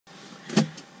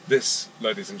This,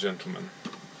 ladies and gentlemen,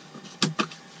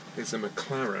 is a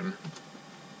McLaren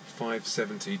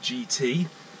 570 GT,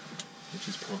 which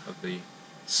is part of the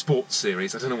Sports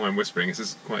series. I don't know why I'm whispering, this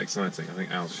is quite exciting. I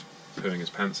think Al's pooing his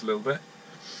pants a little bit.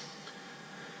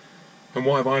 And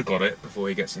why have I got it before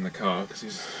he gets in the car? Because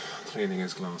he's cleaning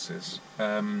his glasses.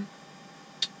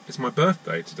 It's my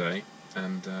birthday today,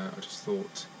 and I just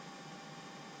thought,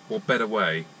 what better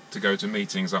way to go to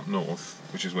meetings up north,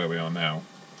 which is where we are now,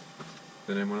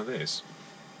 than in one of these.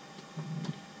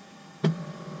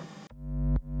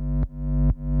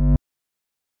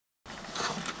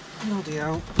 Bloody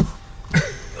hell.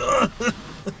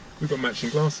 We've got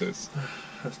matching glasses.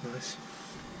 That's nice.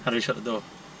 How do we shut the door?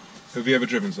 Have you ever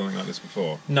driven something like this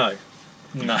before? No.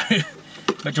 No.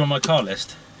 But do you want my car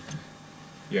list?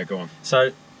 Yeah, go on.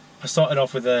 So, I started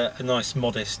off with a nice,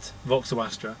 modest Vauxhall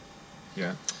Astra.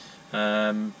 Yeah.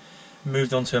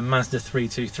 Moved on to a Mazda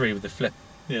 323 with the flip,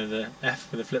 you know, the F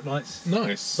with the flip lights.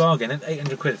 Nice. Bargain,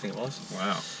 800 quid I think it was.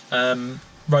 Wow.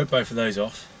 Wrote both of those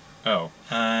off. Oh.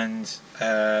 And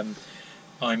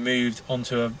I moved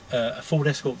onto a Ford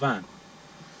Escort van.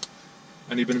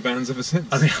 And you've been in vans ever since?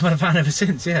 I think I've had a van ever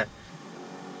since, yeah.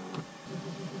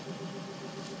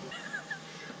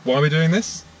 Why are we doing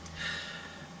this?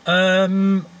 I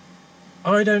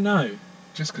don't know.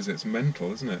 Just because it's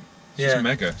mental, isn't it? It's Yeah. just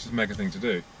mega. It's just a mega thing to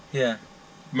do. Yeah.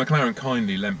 McLaren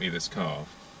kindly lent me this car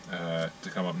to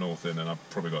come up north in, and I've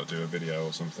probably got to do a video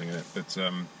or something in it. But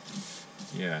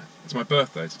yeah, it's my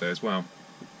birthday today as well.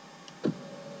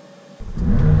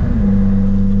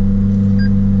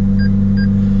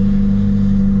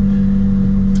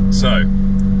 So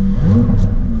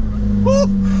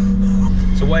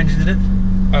what engine is it?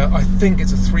 I think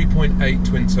it's a 3.8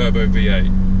 twin turbo V8.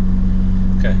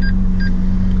 Okay.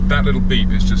 That little beep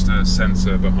is just a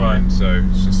sensor behind, Right. so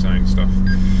it's just saying stuff.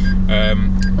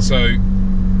 So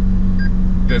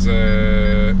there's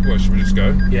a. Well, should we just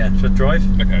go? Yeah. So drive.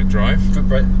 Okay, drive. Foot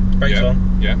brakes Yeah,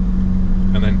 on. yeah.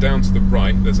 And then down to the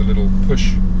right, there's a little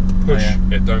push. Oh, yeah.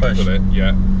 It. Don't Push. pull it. Yeah.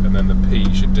 And then the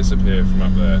P should disappear from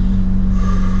up there.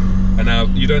 And now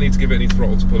you don't need to give it any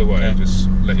throttle to pull away. Okay. Just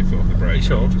let your foot off the brake. You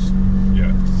sure? Just,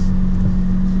 yeah.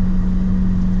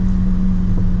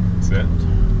 That's it.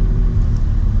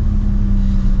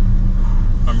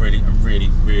 I'm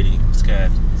really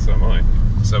scared. So am I.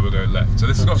 So we'll go left. So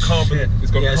this has got carbon. Shit.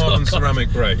 It's got Yeah, it's carbon got ceramic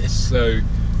brakes. So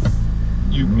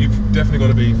you've definitely got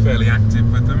to be fairly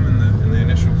active with them in the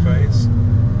initial phase.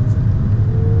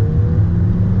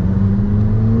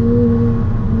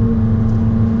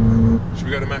 Should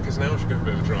we go to Macca's now, or should we go for a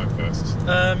bit of a drive first?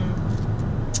 I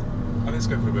think let's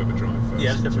go for a bit of a drive first.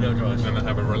 Yeah, let's go for a little drive. And then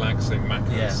have a relaxing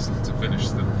Macca's to finish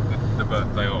the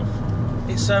birthday off.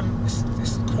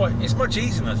 It's much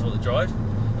easier than I thought to drive. I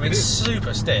mean, It it's is.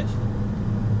 super stiff.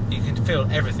 You can feel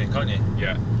everything, can't you?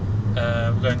 Yeah.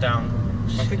 We're going down.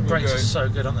 I think The we'll brakes go- are so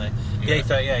good, aren't they? Yeah.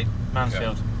 The A38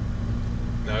 Mansfield.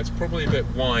 Now it's probably a bit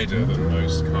wider than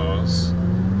most cars.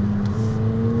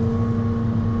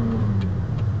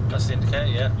 That's the indicator,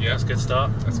 yeah. Yeah. That's a good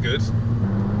start. That's good.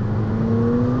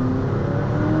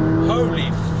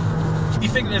 Holy you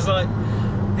think there's like,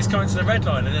 it's coming to the red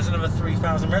line and there's another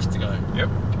 3,000 revs to go. Yep.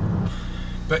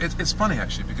 But it's funny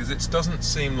actually, because it doesn't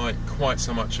seem like quite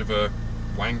so much of a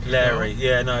wanky Larry, car.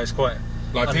 yeah, no, it's quite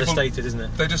Like understated, people, isn't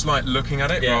it? they just like looking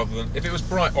at it Yeah. rather than if it was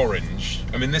bright orange.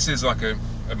 I mean, this is like a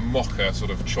mocha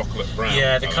sort of chocolate brown.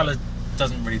 Yeah, the colour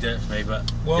doesn't really do it for me, but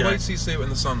Well, you know, wait till you see it when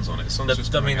the sun's on it. The sun's the,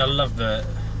 just I mean, coming I out. love the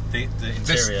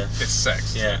interior. It's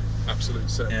sex. Yeah. Absolute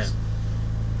sex. Yeah.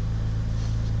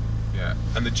 Yeah,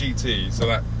 and the GT, so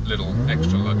that little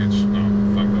extra luggage.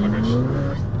 Oh, fuck the luggage.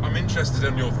 I'm interested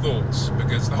in your thoughts,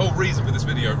 because the whole reason for this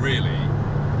video really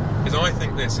is I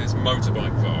think this is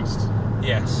motorbike fast.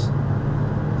 Yes.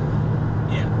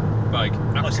 Yeah. Like,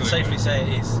 absolutely. I can safely say it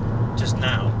is just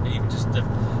now, even just the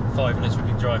 5 minutes we've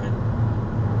been driving.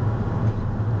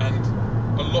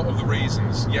 And a lot of the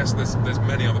reasons, yes, there's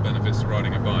many other benefits to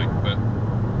riding a bike, but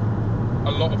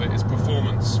a lot of it is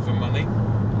performance for money.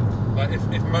 Like,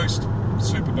 if most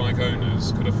superbike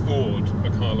owners could afford a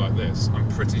car like this, I'm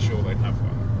pretty sure they'd have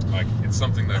one. Like, it's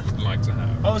something they would like to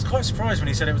have. I was quite surprised when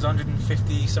he said it was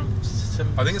 150 some.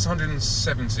 I think it's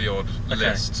 170 odd Okay.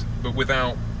 list, but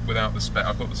without the spec.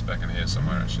 I've got the spec in here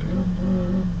somewhere actually.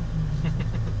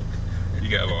 You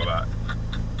get a lot of that.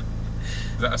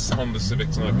 That's a Honda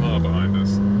Civic Type R behind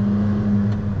us.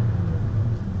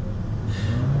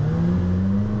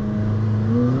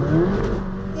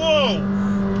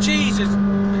 Whoa! Jesus!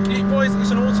 Why is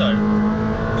it's an auto?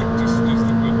 Just a little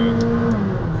bit.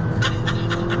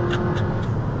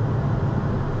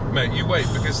 Mate, you wait,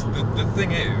 because the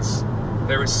thing is,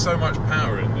 there is so much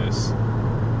power in this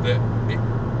that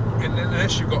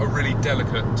unless you've got a really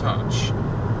delicate touch,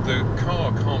 the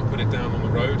car can't put it down on the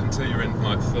road until you're in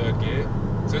like third gear.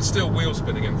 So it's still wheel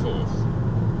spinning in fourth.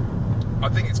 I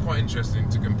think it's quite interesting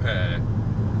to compare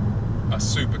a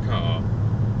supercar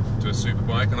to a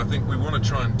superbike, and I think we want to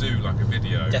try and do like a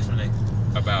video Definitely.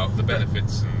 about the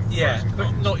benefits and pros and but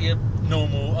cons. not your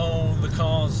normal, oh, the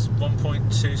car's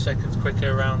 1.2 seconds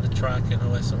quicker around the track and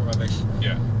all that sort of rubbish.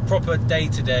 Yeah. Proper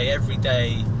day-to-day, every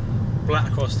day, black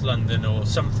across London or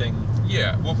something.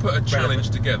 Yeah, we'll put a challenge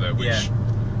together, which... Yeah.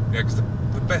 Yeah, because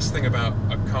the best thing about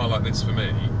a car like this for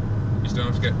me is you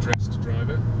don't have to get dressed to drive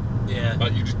it. Yeah.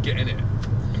 Like, you just get in it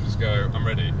and just go, I'm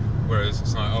ready. Whereas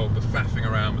it's like, oh, the faffing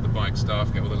around with the bike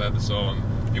stuff, get all the leathers on.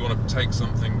 If you want to take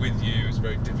something with you, it's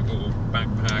very difficult,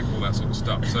 backpack, all that sort of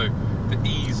stuff. So the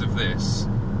ease of this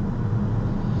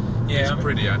is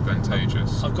pretty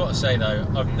advantageous. I've got to say though,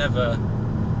 I've never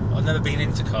been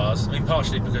into cars. I mean,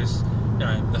 partially because, you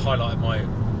know, the highlight of my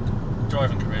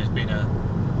driving career has been a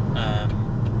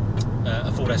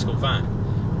Ford Escort van,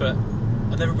 but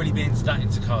I've never really been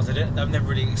into cars. They've never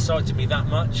really excited me that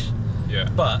much. Yeah.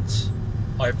 But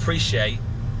I appreciate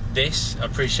this. I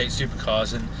appreciate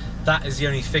supercars, and that is the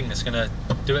only thing that's going to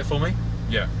do it for me.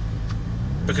 Yeah.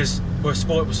 Because we're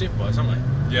spoiled with superbikes, aren't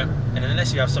we? Yeah. And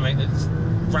unless you have something that's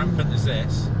rampant as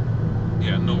this,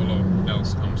 yeah, not a lot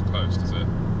else comes close, does it?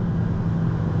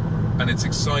 And it's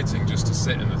exciting just to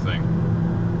sit in the thing.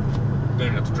 You don't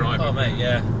even have to drive it. oh mate,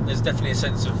 yeah, there's definitely a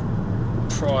sense of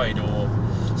pride or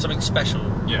something special.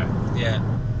 Yeah. Yeah.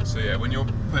 So yeah, when you're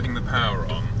putting the power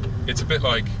on, it's a bit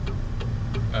like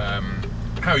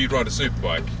how you'd ride a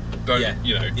superbike.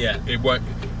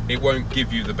 It won't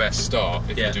give you the best start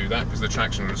if you do that, because the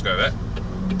traction will just go there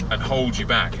and hold you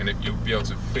back, and you'll be able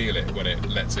to feel it when it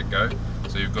lets it go.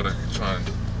 So you've got to try and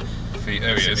feel.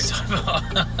 There he is.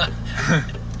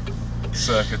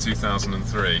 Circa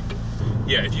 2003.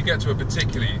 Yeah, if you get to a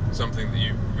particularly something that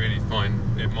you really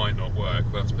find it might not work,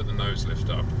 we'll have to put the nose lift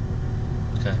up.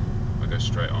 Okay. I'll go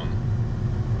straight on.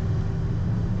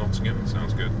 Nottingham,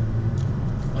 sounds good.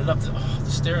 I love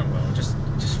the steering wheel. It just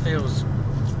feels.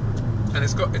 And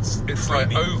it's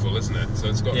like oval, isn't it? So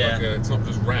it's got like it's not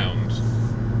just round.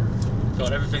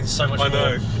 God, everything's so much more. I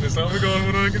know. It's like, oh my god,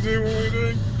 what I can do, what am I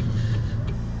doing?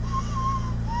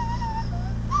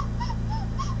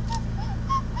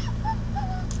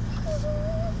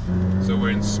 So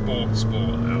we're in sport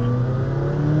now.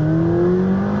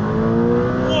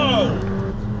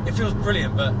 Whoa! It feels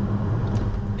brilliant, but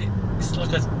it's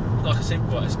like a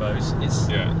superbike, I suppose. It's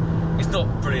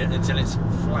not brilliant until it's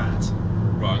flat.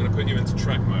 Right, I'm going to put you into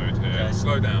track mode here. Okay.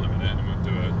 Slow down a minute and we'll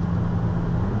do it.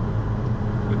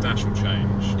 The dash will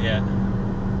change. Yeah.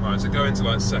 Right, so go into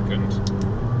like second.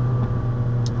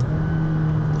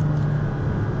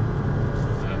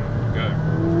 And go.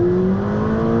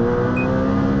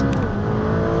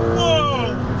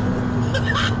 Whoa!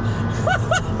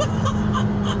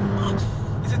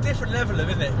 It's a different level of,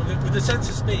 isn't it? With the sense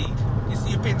of speed,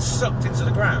 you're being sucked into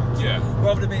the ground. Yeah.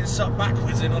 Rather than being sucked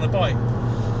backwards in on a bike.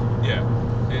 Yeah.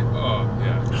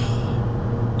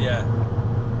 Yeah.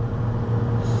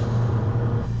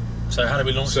 So how do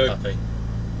we launch the puppy?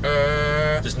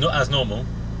 Just not as normal.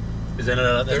 Is there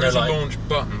no? There is a launch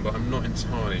button, but I'm not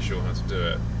entirely sure how to do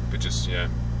it. But just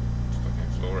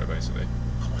fucking floor it basically.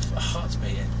 Oh, my heart's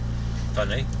beating.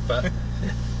 Funny, but.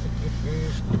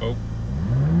 Oh.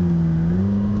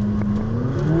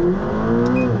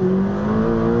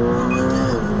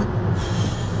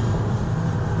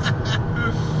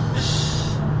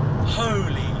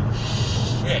 Holy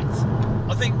shit!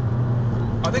 I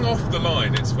think off the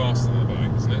line it's faster than the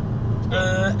bike, isn't it?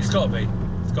 It's got to be.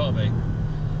 It's got to be.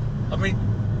 I mean,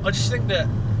 I just think that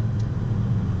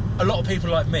a lot of people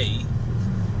like me,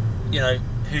 you know,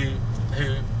 who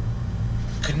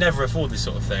could never afford this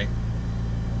sort of thing,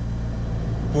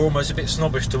 we're almost a bit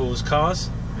snobbish towards cars.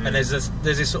 And there's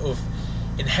this sort of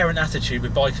inherent attitude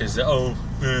with bikers that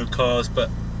cars, but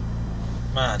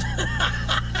man,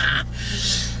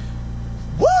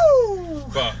 woo!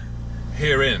 But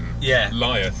herein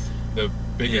lieth the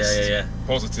biggest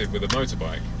positive with a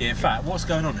motorbike. Yeah, in fact, what's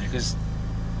going on here? Because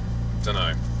don't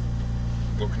know.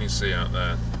 What can you see out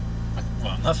there?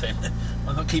 Well, nothing.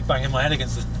 I'm not keep banging my head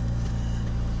against the.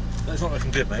 That's not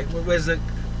looking good, mate. Where's the?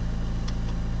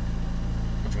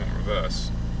 What do you want in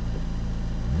reverse?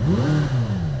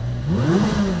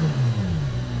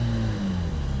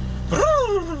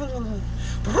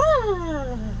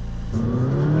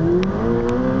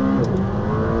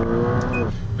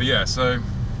 But yeah, so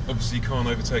obviously you can't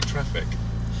overtake traffic.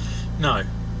 No,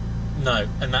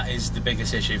 and that is the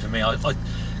biggest issue for me. I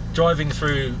driving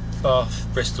through Bath,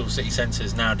 Bristol city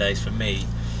centres nowadays, for me,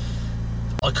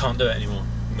 I can't do it anymore.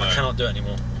 No. I cannot do it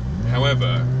anymore.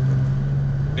 However,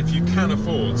 if you can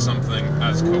afford something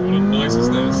as cool and nice as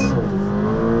this,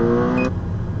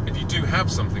 if you do have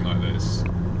something like this,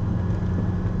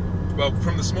 well,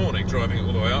 from this morning driving it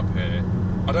all the way up here,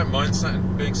 I don't mind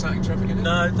being sat in traffic in it.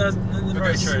 No, that's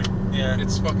very true. Yeah,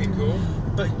 it's fucking cool.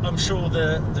 But I'm sure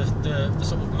the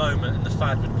sort of moment and the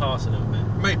fad would pass a little bit.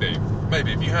 Maybe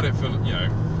if you had it for a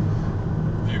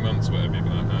few months, or whatever, you'd be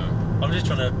like, no. I'm just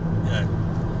trying to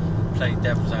play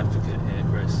devil's advocate here,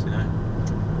 Chris. Yeah.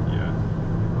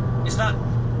 It's that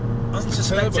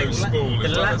unsuspecting turbo spool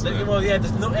as well, isn't it? well, yeah.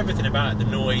 There's not everything about it, the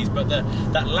noise, but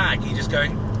that lag. You just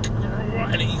going,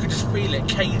 and you can just feel it,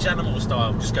 cage animal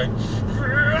style, just going.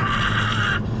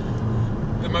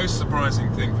 The most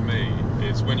surprising thing for me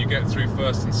is when you get through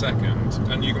first and second,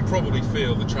 and you can probably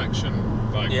feel the traction,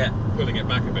 pulling it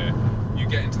back a bit. You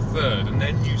get into third, and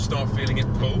then you start feeling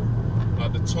it pull,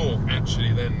 like the torque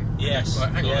actually. Then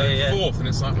like hang on, fourth, and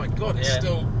it's like, my God, it's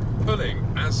still pulling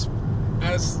as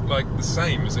like the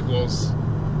same as it was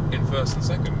in first and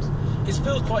second. It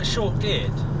feels quite short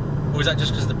geared, or is that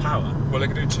just because of the power? Well, it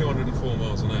can do 204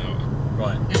 miles an hour.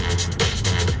 Right.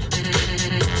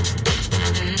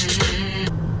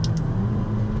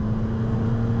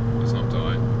 Let's not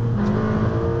die.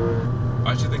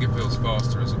 I actually think it feels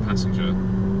faster as a passenger.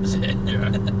 Is it? Yeah.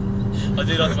 I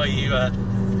do like the way you.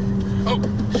 Oh,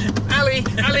 Ali,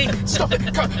 stop it!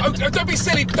 Oh, don't be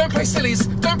silly! Don't play sillies!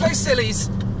 Don't play sillies!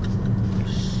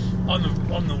 I'm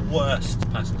the worst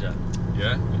passenger.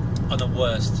 Yeah? I'm the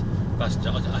worst passenger.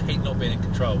 I hate not being in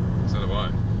control. So do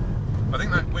I. I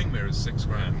think that wing mirror is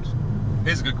 $6,000.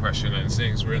 Here's a good question, and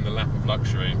seeing as we're in the lap of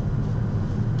luxury,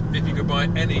 if you could buy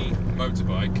any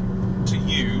motorbike to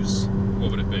use, what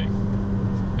would it be?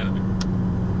 Anything.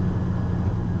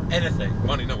 Anything.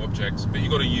 Money, no objects, but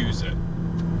you've got to use it.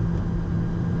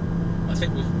 I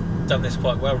think we've done this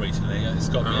quite well recently. It's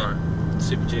got me a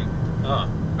Super G. Ah.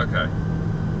 Okay.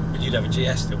 But you'd have a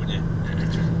GS still, wouldn't you?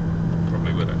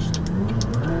 Probably would, actually.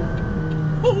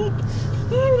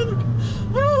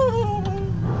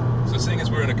 So seeing as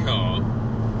we're in a car,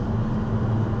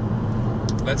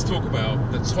 let's talk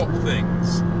about the top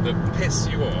things that piss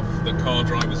you off that car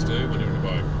drivers do when you're in a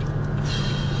bike.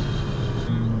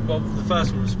 Well, the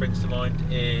first one that springs to mind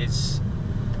is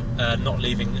not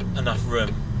leaving enough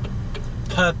room.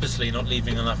 Purposely not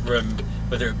leaving enough room,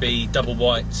 whether it be double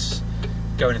whites,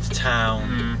 going into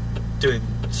town, doing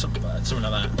something like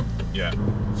that. Yeah.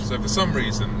 So for some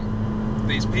reason,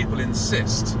 these people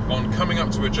insist on coming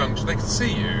up to a junction. They can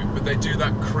see you, but they do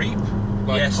that creep,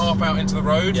 like half out into the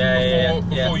road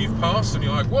before you've passed, and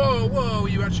you're like, whoa, are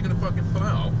you actually going to fucking pull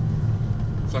out?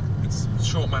 It's like it's a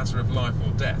short matter of life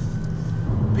or death.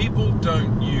 People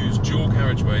don't use dual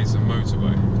carriageways and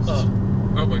motorways.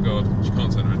 Oh my God, you can't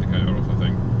turn her indicator off, I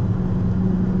think.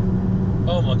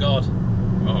 Oh my God.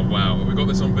 Oh wow, have we got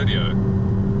this on video?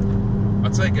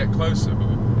 I'd say get closer,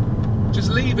 but just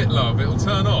leave it, love, it'll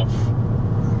turn off.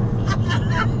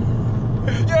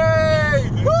 Yay!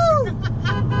 Woo!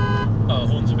 Oh,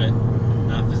 horn's a bit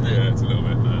naff, isn't it? Yeah, it's a little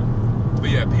bit naff. But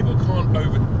yeah, people can't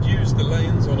overuse the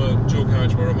lanes on a dual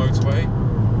carriageway or a motorway.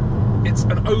 It's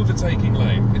an overtaking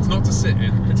lane. It's not to sit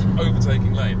in, it's an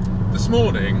overtaking lane. This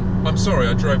morning, I'm sorry,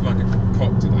 I drove like a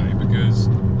cock today because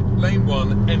lane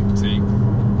 1 empty,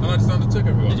 and I just undertook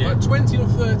everyone. Like 20 or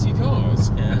 30 cars.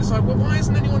 Yeah. And it's like, well, why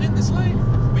isn't anyone in this lane?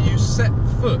 But you set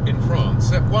foot in France,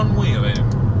 set one wheel in,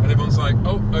 and everyone's like,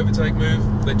 oh, overtake, move,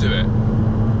 they do it.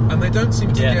 And they don't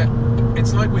seem to get...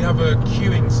 It's like we have a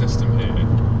queuing system here,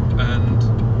 and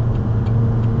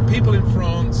people in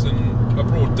France and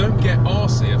abroad don't get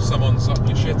arsey if someone's up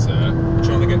your shitter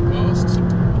trying to get past.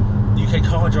 UK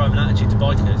car driving attitude to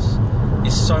bikers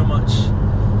is so much...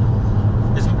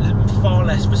 There's far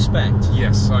less respect.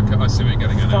 Yes, I see what you're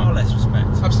getting at now. Far less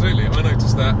respect. Absolutely, I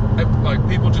noticed that. Like,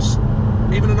 people just...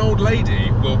 Even an old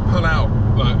lady will pull out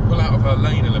of her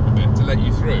lane a little bit to let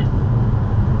you through.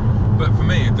 But for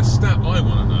me, the stat I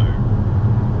want to know,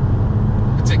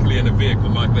 particularly in a vehicle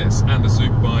like this, and a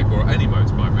superbike or any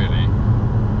motorbike really,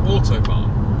 Autobahn.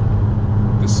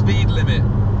 The speed limit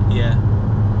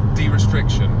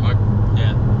de-restriction, like...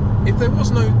 Yeah. If there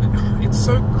was no... It's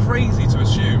so crazy to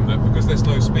assume that because there's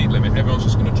no speed limit, everyone's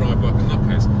just going to drive like a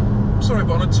nutcase. I'm sorry,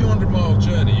 but on a 200-mile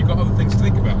journey, you've got other things to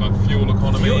think about, like fuel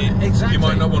economy. Exactly. You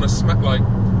might not want to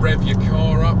rev your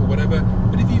car up or whatever.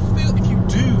 But if you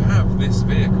do have this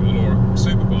vehicle or a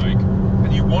superbike,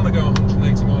 and you want to go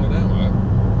 180 mile an hour,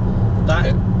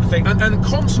 and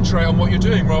concentrate on what you're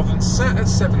doing rather than sat at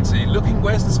 70, looking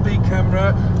where's the speed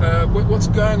camera, what's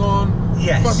going on.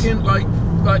 Yes. Fucking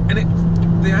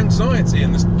and the anxiety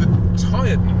and the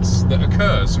tiredness that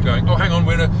occurs from going, oh, hang on,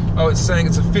 it's saying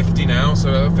it's a 50 now,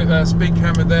 so speed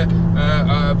camera there,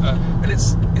 and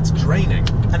it's draining.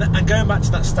 And going back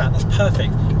to that stat, that's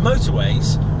perfect.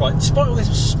 Motorways, right? Despite all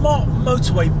this smart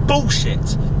motorway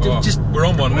bullshit, we're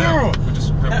on one now.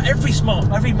 Every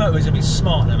motorway's gonna be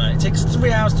smart now, man. It takes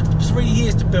 3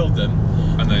 years to build them,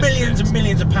 and millions and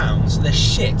millions of pounds. They're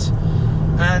shit,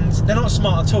 and they're not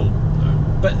smart at all.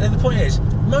 No. But the point is,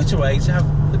 motorways have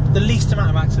the least amount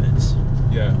of accidents.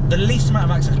 Yeah. The least amount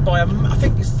of accidents by I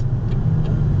think it's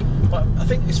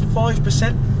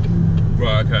 5%.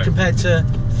 Right. Okay. Compared to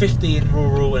 50 in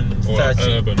rural and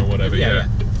 30 urban or whatever. Yeah.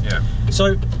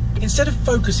 So instead of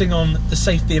focusing on the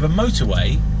safety of a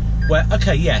motorway, where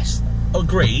yes,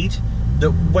 agreed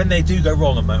that when they do go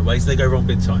wrong on motorways, they go wrong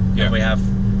big time. Yeah. And we have,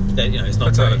 it's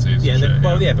not fatalities. Great.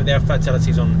 Yeah. But they have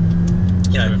fatalities on,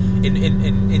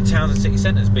 in towns and city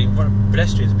centres,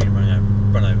 pedestrians being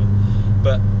run over.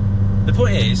 But the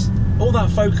point is, all that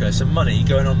focus and money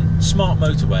going on smart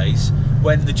motorways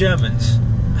when the Germans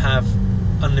have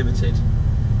unlimited.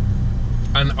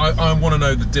 And I want to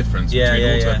know the difference between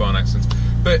autobahn accidents.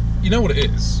 But you know what it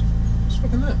is? It's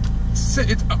fucking that.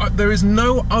 There is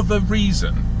no other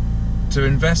reason to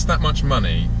invest that much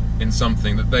money in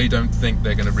something that they don't think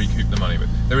they're going to recoup the money with.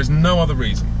 There is no other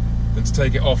reason than to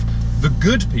take it off the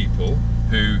good people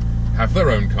who have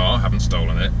their own car, haven't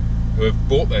stolen it, who have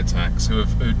bought their tax, who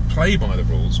play by the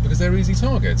rules, because they're easy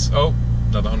targets. Oh,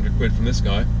 another 100 quid from this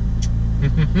guy.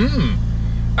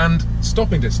 And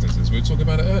stopping distances, we were talking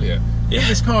about it earlier. Yeah.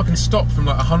 This car can stop from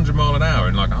like 100 mile an hour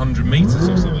in like 100 metres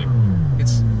or something.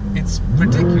 It's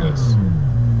ridiculous.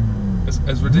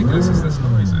 As ridiculous as this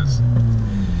noise is.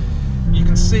 You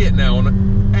can see it now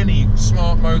on any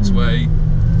smart motorway.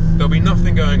 There'll be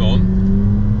nothing going on,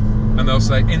 and they'll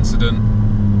say incident,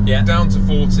 down to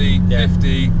 40,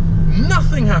 50,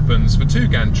 nothing happens for 2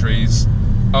 gantries.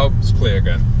 Oh, it's clear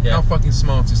again. How fucking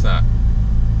smart is that?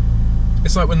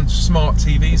 It's like when smart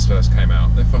TVs first came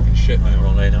out. They're fucking shit now. We're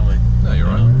wrong lane, aren't we? No, you're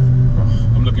right.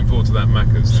 Oh, I'm looking forward to that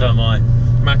Macca's. So am I.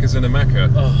 Macca's in a Macca.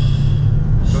 Oh.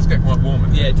 It does get quite warm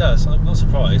in here. Yeah, it does. I'm not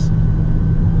surprised.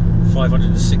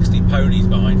 560 ponies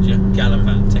behind you,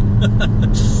 gallivanting. I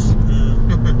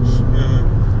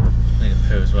need a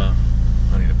poo as well.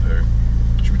 I need a poo.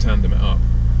 Should we tandem it up?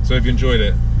 So have you enjoyed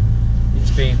it? It's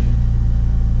been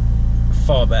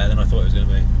far better than I thought it was going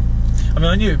to be. I mean,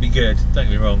 I knew it'd be good, don't get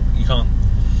me wrong. You can't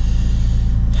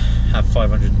have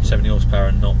 570 horsepower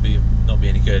and not be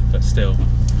any good, but still.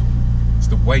 It's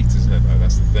the weight, isn't it, though?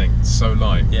 That's the thing. It's so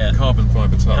light. Yeah. Carbon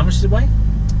fibre tyre. How much does it weigh?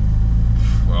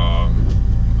 I'm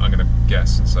going to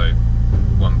guess and say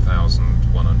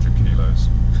 1,100 kilos.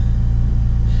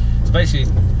 So basically,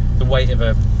 the weight of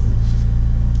a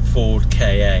Ford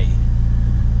KA.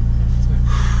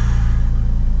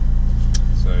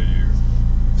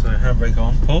 So handbrake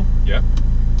on, pull. Yep.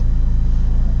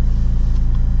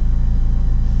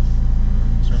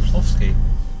 Zremslowski.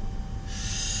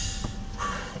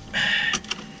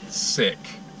 Sick.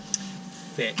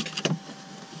 Thick.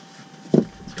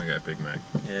 It's going to get a Big Mac.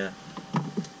 Yeah.